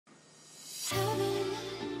Hey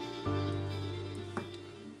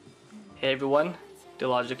everyone,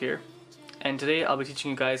 Dillogic here, and today I'll be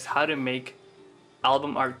teaching you guys how to make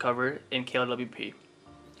album art cover in KLWP.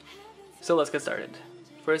 So let's get started.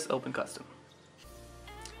 First, open custom,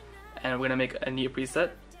 and we're gonna make a new preset,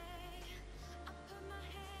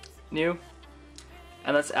 new,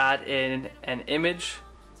 and let's add in an image,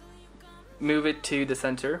 move it to the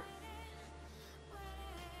center.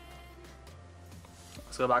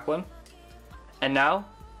 Let's go back one, and now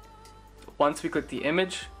once we click the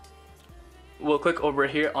image, we'll click over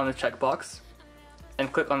here on the checkbox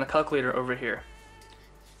and click on the calculator over here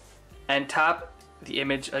and tap the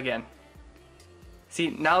image again. See,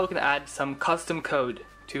 now we can add some custom code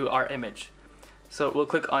to our image. So we'll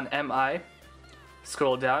click on MI,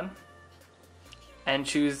 scroll down, and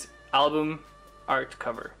choose album art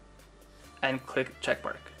cover and click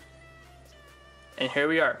checkmark. And here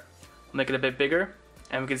we are. We'll make it a bit bigger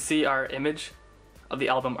and we can see our image of the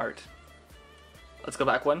album art. Let's go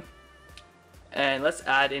back one. And let's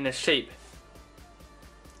add in a shape,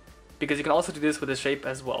 because you can also do this with a shape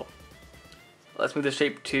as well. Let's move the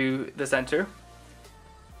shape to the center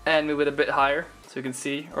and move it a bit higher so you can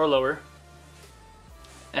see, or lower,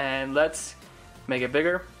 and let's make it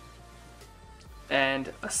bigger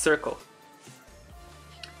and a circle.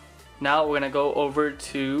 Now we're gonna go over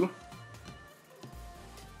to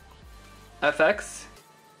FX,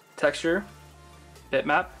 texture,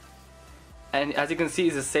 bitmap. And as you can see,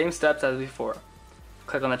 it's the same steps as before.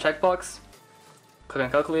 Click on the checkbox, click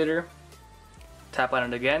on calculator, tap on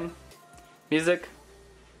it again, music,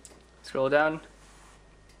 scroll down,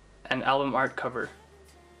 and album art cover,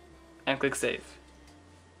 and click save.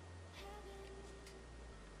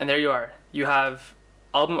 And there you are. You have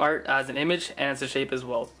album art as an image and as a shape as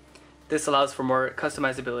well. This allows for more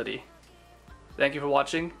customizability. Thank you for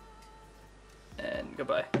watching, and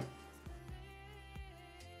goodbye.